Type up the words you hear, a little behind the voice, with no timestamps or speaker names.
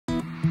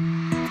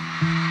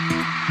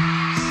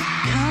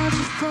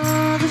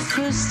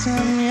first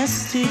time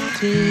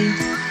yesterday.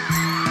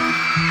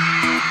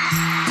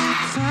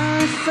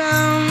 Finally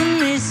found the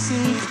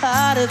missing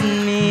part of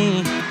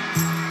me.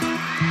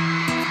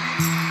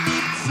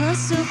 Felt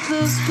so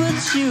close but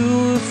you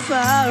were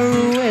far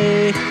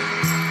away.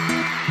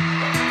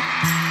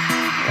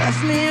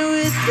 Left me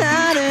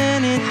without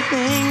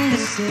anything to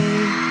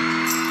say.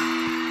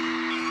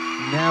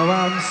 Now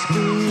I'm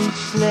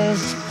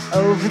speechless,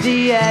 over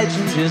the edge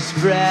and just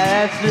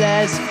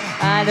breathless.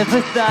 I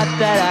never thought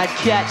that I'd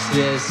catch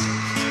this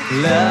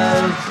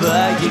love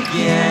bug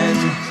again.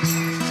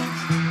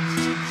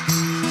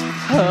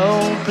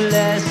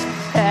 Hopeless,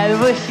 head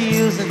over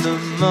heels in the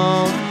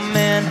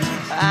moment.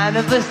 I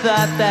never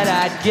thought that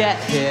I'd get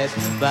hit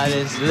by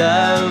this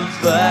love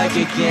bug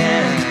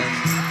again.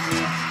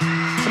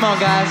 Come on,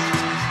 guys.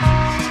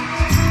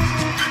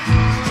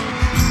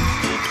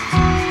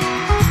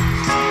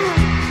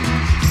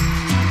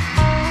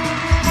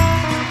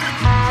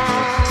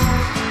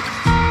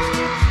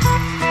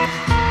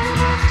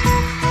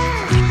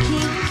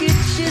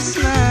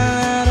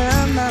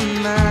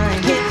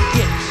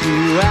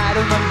 Out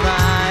of my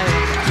mind,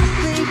 I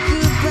think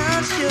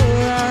about your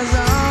eyes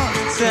all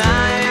the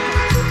time.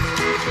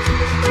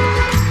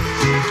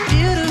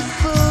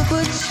 Beautiful,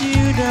 but you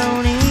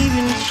don't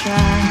even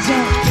try.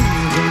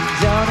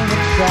 Don't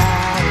even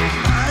try.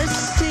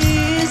 Honesty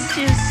is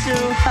just so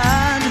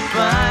hard to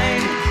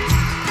find.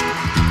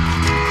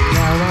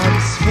 Now I'm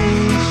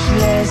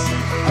speechless,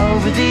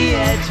 over the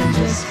edge and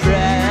just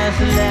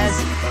breathless.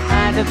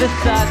 I never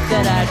thought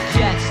that I'd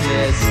catch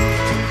this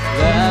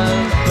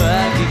love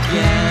bug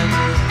again.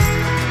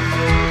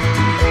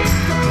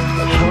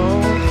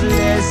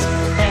 Hopeless,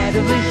 head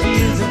over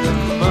heels in the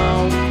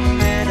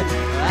moment.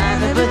 I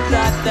never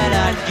thought that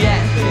I'd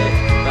get hit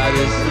by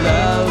this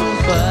love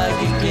bug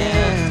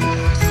again.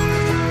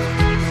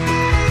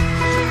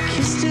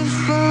 Kissed her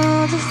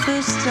for the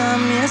first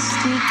time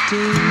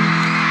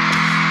yesterday.